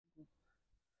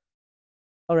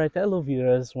All right, hello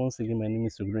viewers. Once again, my name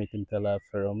is Sugrin Tella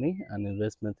Feromi, an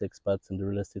investment expert in the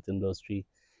real estate industry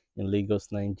in Lagos,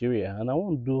 Nigeria. And I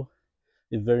want to do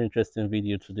a very interesting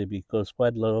video today because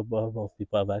quite a lot of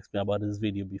people have asked me about this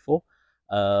video before.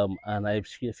 And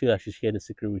feel I should share the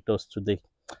secret with us today.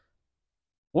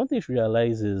 One thing to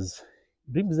realize is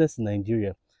doing business in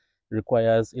Nigeria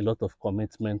requires a lot of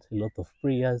commitment, a lot of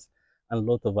prayers, and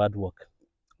a lot of hard work.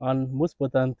 And most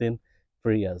important thing,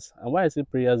 prayers. And why I say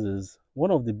prayers is one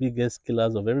of the biggest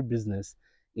killers of every business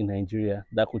in Nigeria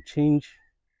that could change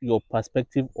your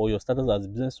perspective or your status as a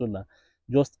business owner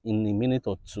just in a minute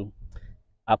or two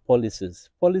are policies.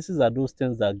 Policies are those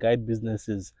things that guide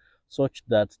businesses such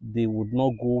that they would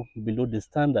not go below the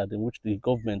standard in which the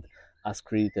government has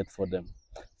created for them.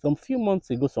 Some few months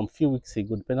ago, some few weeks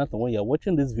ago, depending on when you're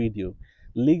watching this video,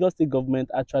 Lagos State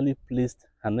government actually placed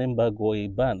an embargo, a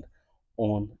ban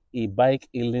on a bike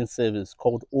hailing service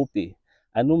called OPay.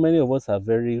 I know many of us are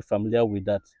very familiar with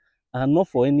that, and not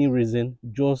for any reason,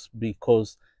 just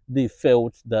because they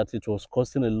felt that it was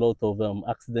causing a lot of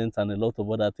accidents and a lot of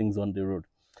other things on the road.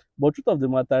 But truth of the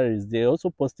matter is there are also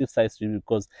positive sides to it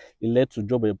because it led to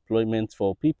job employment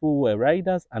for people who were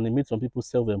riders, and it made some people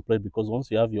self-employed because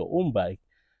once you have your own bike,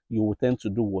 you will tend to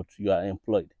do what you are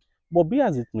employed. But be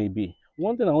as it may be,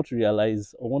 one thing I want to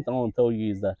realize or one thing I want to tell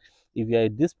you is that if you're a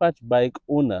dispatch bike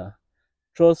owner,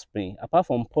 trust me, apart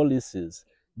from policies,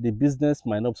 the business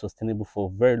might not be sustainable for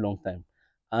a very long time.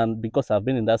 And because I've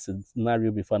been in that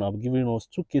scenario before, and I've given us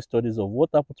two case studies of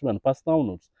what happened to me on personal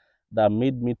notes that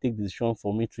made me take the decision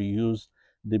for me to use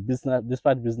the business,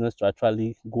 dispatch business, to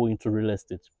actually go into real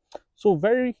estate. So a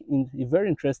very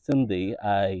interesting day.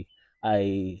 I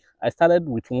started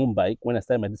with one bike when I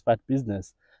started my dispatch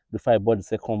business before I bought the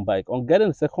second bike. On getting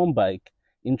the second bike,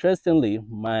 interestingly,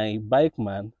 my bike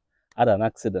man had an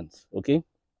accident. Okay,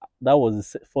 that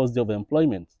was the first day of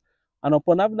employment, and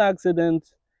upon having the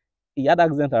accident, he had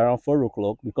accident around 4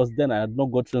 o'clock because then I had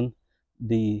not gotten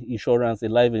the insurance, the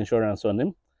life insurance on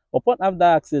him. Upon having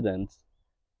that accident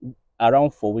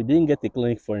around 4, we didn't get a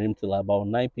clinic for him till about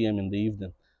 9 p.m. in the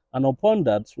evening. And upon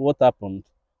that, what happened?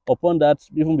 Upon that,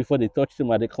 even before they touched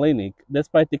him at the clinic,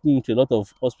 despite taking him to a lot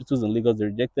of hospitals in Lagos, they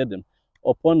rejected him.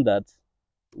 Upon that,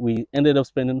 we ended up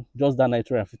spending just that night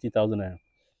 250,000 naira.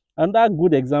 And that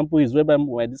good example is whereby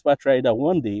my dispatch rider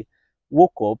one day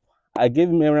woke up, I gave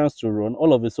him errands to run.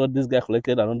 All of a sudden, this guy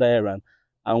collected another errand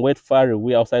and went far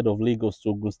away outside of Lagos to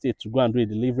Ogun State to go and do a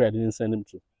delivery I didn't send him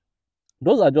to.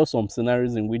 Those are just some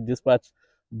scenarios in which dispatch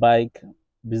bike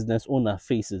business owner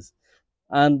faces.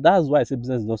 And that's why I say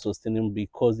business is not sustainable,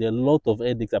 because there are a lot of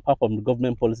headaches. Apart from the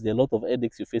government policy, there are a lot of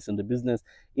headaches you face in the business,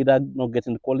 either not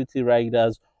getting quality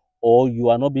riders, or you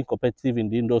are not being competitive in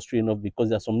the industry enough because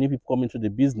there are some new people coming to the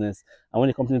business. And when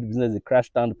they come to the business, they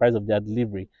crash down the price of their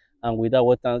delivery. And with that,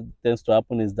 what tends to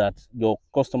happen is that your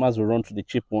customers will run to the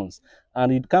cheap ones.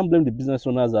 And you can't blame the business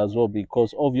owners as well,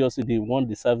 because obviously they want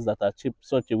the services that are cheap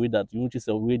such a way that you notice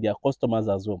away their customers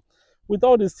as well. With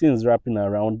all these things wrapping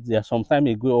around, there some time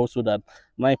ago also that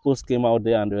NIPOS came out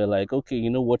there and they were like, okay,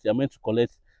 you know what, you're meant to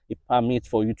collect a permit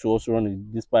for you to also run a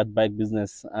dispatch bike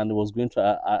business, and it was going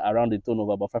to around the tone of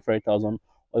about 500,000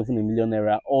 or even a million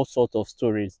naira, all sorts of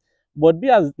stories. But be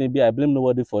as it may be, I blame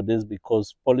nobody for this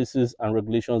because policies and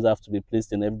regulations have to be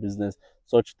placed in every business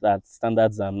such that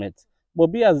standards are met. But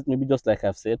be as it may be, just like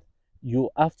I've said, you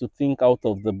have to think out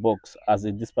of the box as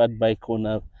a dispatch bike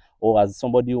owner or as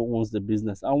somebody who owns the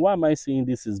business. And why am I saying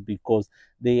this is because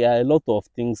there are a lot of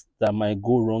things that might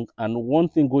go wrong, and one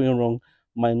thing going wrong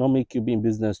might not make you be in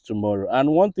business tomorrow.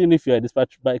 And one thing, if you're a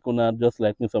dispatch bike owner, just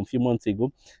like me some few months ago,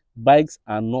 bikes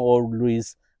are not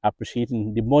always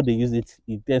appreciating. The more they use it,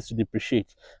 it tends to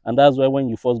depreciate. And that's why when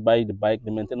you first buy the bike,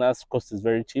 the maintenance cost is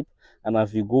very cheap. And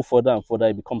as you go further and further,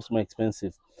 it becomes more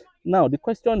expensive. Now, the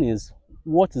question is,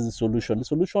 what is the solution? The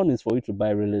solution is for you to buy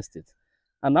real estate.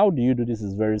 And how do you do this?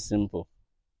 Is very simple.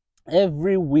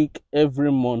 Every week,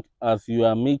 every month, as you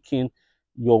are making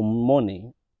your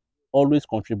money, always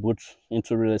contribute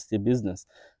into real estate business.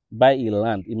 Buy a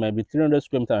land. It might be 300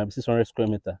 square meter, it might be 600 square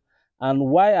meter. And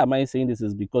why am I saying this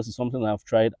is because it's something I've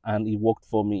tried and it worked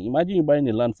for me. Imagine you buying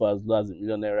a land for as low as a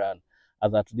million naira, and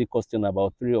as at today costing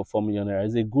about 3 or 4 million naira.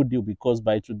 It's a good deal because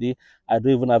by today I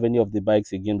don't even have any of the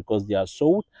bikes again because they are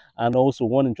sold. And also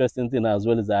one interesting thing as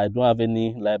well is that I don't have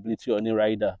any liability or any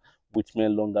rider with me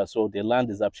longer. So the land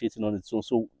is appreciating on its own.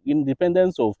 So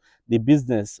independence of the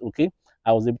business, okay,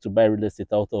 I was able to buy real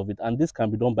estate out of it. And this can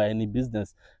be done by any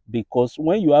business, because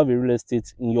when you have a real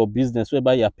estate in your business,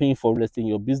 whereby you're paying for real estate in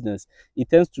your business, it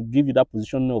tends to give you that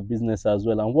position of business as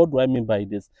well. And what do I mean by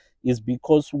this? Is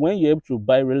because when you're able to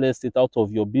buy real estate out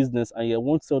of your business and you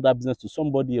want to sell that business to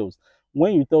somebody else,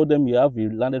 When you tell them you have a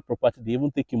landed property, they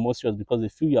even take you more serious because they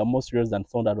feel you are more serious than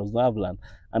someone that does not have land,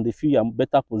 and they feel you are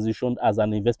better positioned as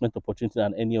an investment opportunity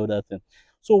than any other thing.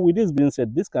 So, with this being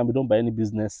said, this can be done by any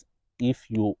business if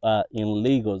you are in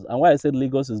Lagos. And why I said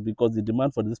Lagos is because the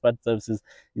demand for these party services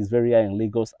is very high in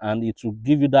Lagos, and it will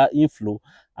give you that inflow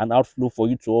and outflow for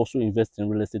you to also invest in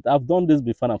real estate. I've done this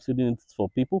before and I'm still doing it for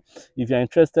people. If you're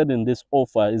interested in this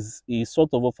offer, is a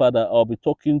sort of offer that I'll be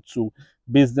talking to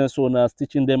business owners,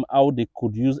 teaching them how they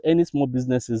could use any small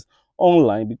businesses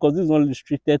online, because this is not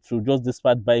restricted to just the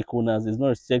smart bike owners. It's not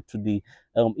restricted to the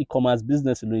e-commerce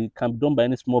business. It can be done by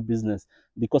any small business,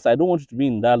 because I don't want you to be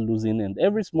in that losing end.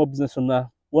 Every small business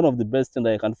owner, one of the best things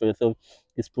that you can do for yourself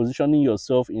is positioning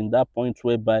yourself in that point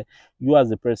whereby you as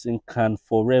a person can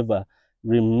forever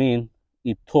remain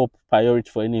a top priority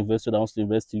for any investor that wants to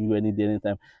invest in you any day,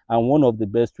 anytime. And one of the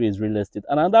best ways is real estate.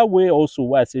 Another way also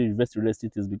why I say invest in real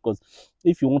estate is because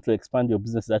if you want to expand your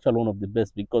business, it's actually one of the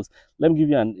best. Because let me give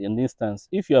you an instance.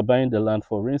 If you are buying the land,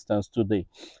 for instance, today,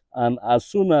 and as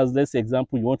soon as, let's say,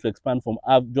 example, you want to expand from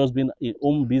have just been a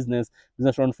home business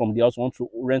run from the house, want to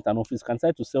rent an office, can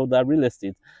decide to sell that real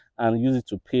estate and use it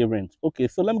to pay rent. Okay,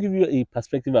 so let me give you a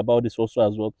perspective about this also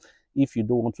as well. If you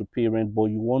don't want to pay rent, but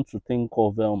you want to think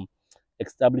of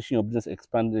establishing your business,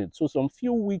 expanding it. So some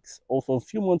few weeks or some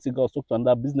few months ago, I was talking to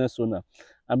another business owner,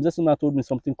 and business owner told me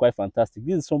something quite fantastic.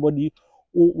 This is somebody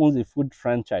who owns a food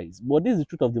franchise. But this is the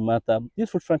truth of the matter.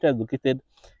 This food franchise is located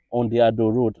on the Ado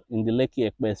Road in the Lekki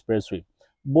Ekpe Expressway.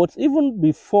 But even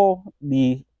before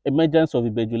the emergence of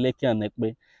Ibeju Lekki and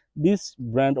Ekpe, this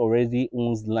brand already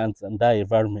owns lands and that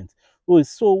environment. Oh,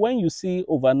 so when you see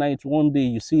overnight, one day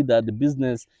you see that the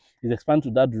business is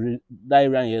expanding to that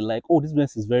area, and you're like, oh, this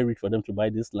business is very rich for them to buy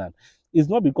this land. It's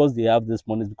not because they have this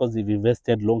money, it's because they've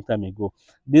invested long time ago.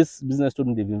 This business told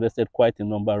me they've invested quite a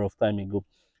number of time ago.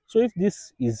 So if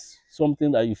this is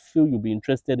something that you feel you'll be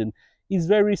interested in, it's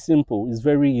very simple, it's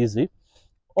very easy.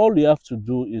 All you have to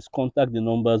do is contact the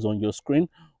numbers on your screen,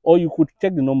 or you could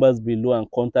check the numbers below and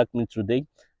contact me today.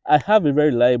 I have a very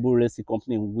reliable real estate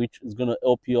company which is going to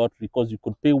help you out, because you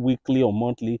could pay weekly or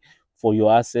monthly for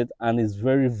your asset, and it's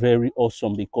very, very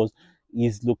awesome because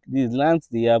the lands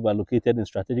they have are located in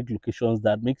strategic locations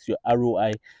that makes your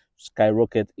ROI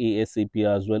skyrocket ASAP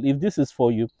as well. If this is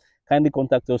for you, kindly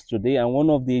contact us today, and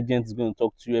one of the agents is going to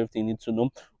talk to you everything you need to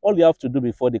know. All you have to do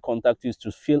before they contact you is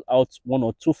to fill out one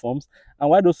or two forms. And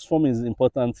why those forms is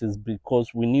important is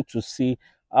because we need to see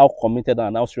how committed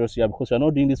and how serious you are, because we're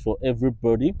not doing this for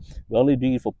everybody. We're only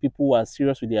doing it for people who are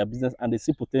serious with their business and they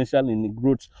see potential in the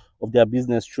growth of their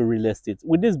business through real estate.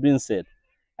 With this being said,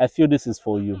 I feel this is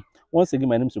for you. Once again,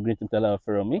 my name is Great Intella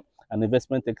Feromi, an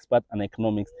investment expert and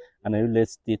economics and a real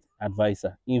estate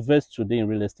advisor. Invest today in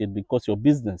real estate because your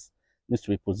business needs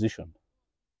to be positioned.